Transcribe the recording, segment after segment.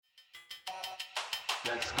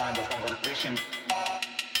That's kind of conversation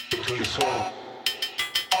between the soul.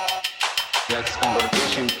 That's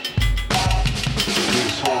conversation between the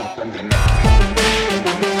soul and the mind.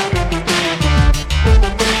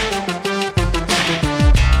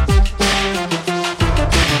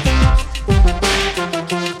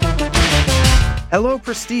 Hello,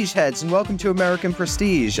 Prestige Heads, and welcome to American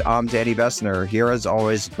Prestige. I'm Danny Bessner, here as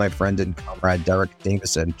always with my friend and comrade Derek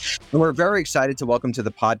Davison. And we're very excited to welcome to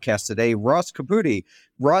the podcast today Ross Caputi.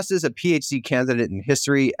 Ross is a PhD candidate in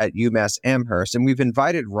history at UMass Amherst, and we've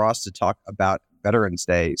invited Ross to talk about Veterans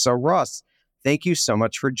Day. So, Ross, thank you so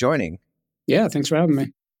much for joining. Yeah, thanks for having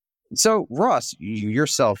me. So, Ross, you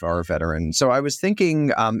yourself are a veteran. So I was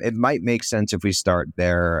thinking it might make sense if we start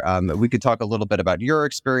there. We could talk a little bit about your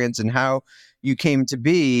experience and how you came to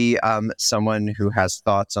be someone who has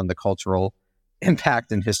thoughts on the cultural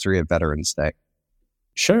impact and history of Veterans Day.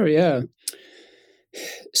 Sure, yeah.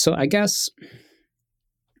 So I guess,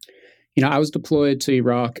 I was deployed to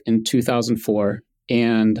Iraq in 2004,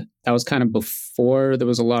 and that was kind of before there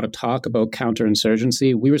was a lot of talk about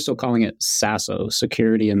counterinsurgency. We were still calling it SASO,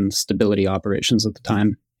 Security and Stability Operations at the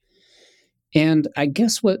time. And I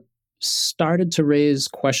guess what started to raise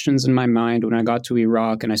questions in my mind when I got to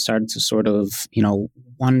Iraq and I started to sort of,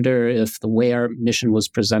 wonder if the way our mission was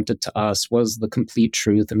presented to us was the complete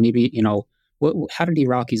truth. And maybe, how did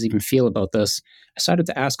Iraqis even feel about this? I started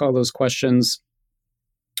to ask all those questions.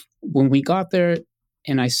 When we got there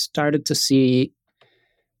and I started to see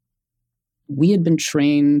we had been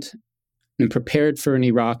trained and prepared for an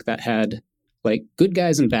Iraq that had like good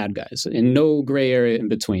guys and bad guys and no gray area in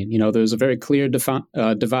between. There's a very clear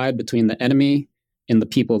divide between the enemy and the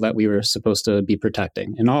people that we were supposed to be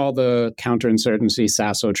protecting. And all the counterinsurgency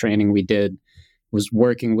SASO training we did was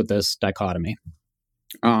working with this dichotomy.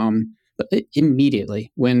 But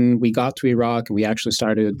immediately when we got to Iraq and we actually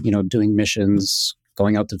started, doing missions,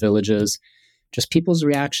 going out to villages, just people's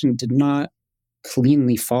reaction did not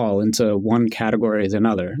cleanly fall into one category or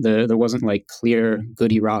another. There wasn't like clear good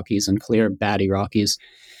Iraqis and clear bad Iraqis.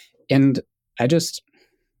 And I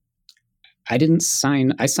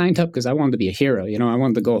signed up because I wanted to be a hero. I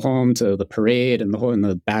wanted to go home to the parade and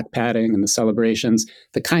the back patting and the celebrations,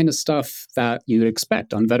 the kind of stuff that you would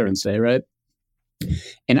expect on Veterans Day, right?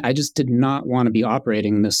 And I just did not want to be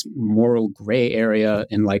operating in this moral gray area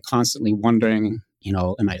and like constantly wondering,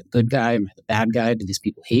 am I a good guy? Am I the bad guy? Do these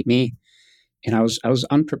people hate me? And I was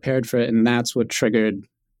unprepared for it, and that's what triggered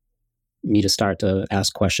me to start to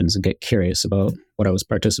ask questions and get curious about what I was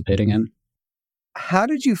participating in. How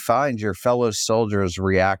did you find your fellow soldiers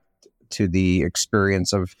react to the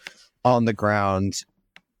experience of on the ground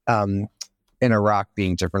in Iraq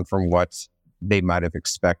being different from what they might have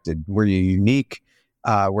expected? Were you unique?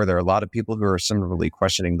 Were there a lot of people who are similarly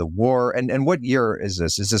questioning the war? And what year is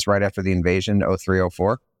this? Is this right after the invasion, 03,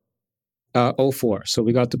 04? 04. So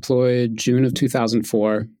we got deployed June of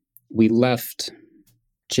 2004. We left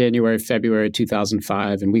January, February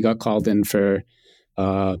 2005, and we got called in for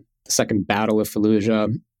the second Battle of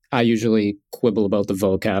Fallujah. I usually quibble about the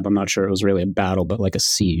vocab. I'm not sure it was really a battle, but like a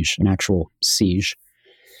siege, an actual siege.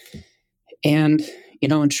 And,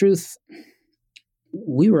 in truth,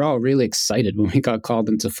 we were all really excited when we got called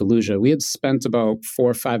into Fallujah. We had spent about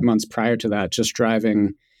 4 or 5 months prior to that just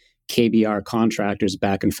driving KBR contractors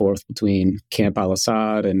back and forth between Camp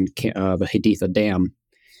al-Assad and the Haditha Dam.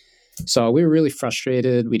 So we were really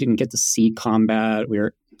frustrated. We didn't get to see combat. We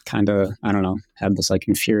were kind of, had this like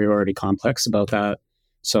inferiority complex about that.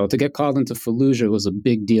 So to get called into Fallujah was a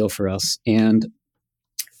big deal for us. And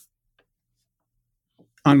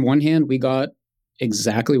on one hand, we got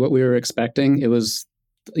exactly what we were expecting. It was,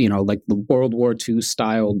 like the World War II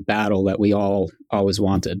style battle that we all always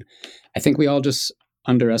wanted. I think we all just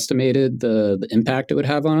underestimated the impact it would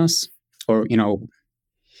have on us. Or,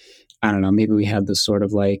 maybe we had this sort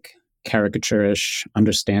of like caricaturish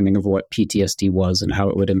understanding of what PTSD was and how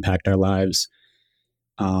it would impact our lives.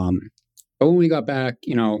 But when we got back,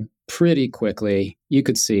 pretty quickly, you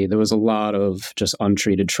could see there was a lot of just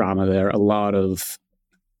untreated trauma there, a lot of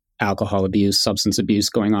alcohol abuse, substance abuse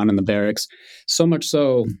going on in the barracks. So much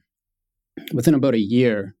so, within about a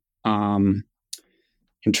year,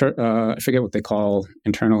 I forget what they call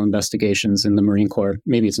internal investigations in the Marine Corps.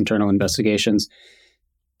 Maybe it's internal investigations.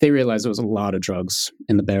 They realized there was a lot of drugs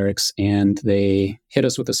in the barracks, and they hit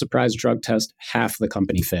us with a surprise drug test. Half the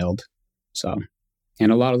company failed.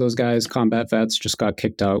 And a lot of those guys, combat vets, just got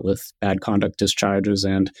kicked out with bad conduct discharges.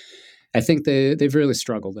 And I think they've really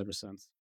struggled ever since.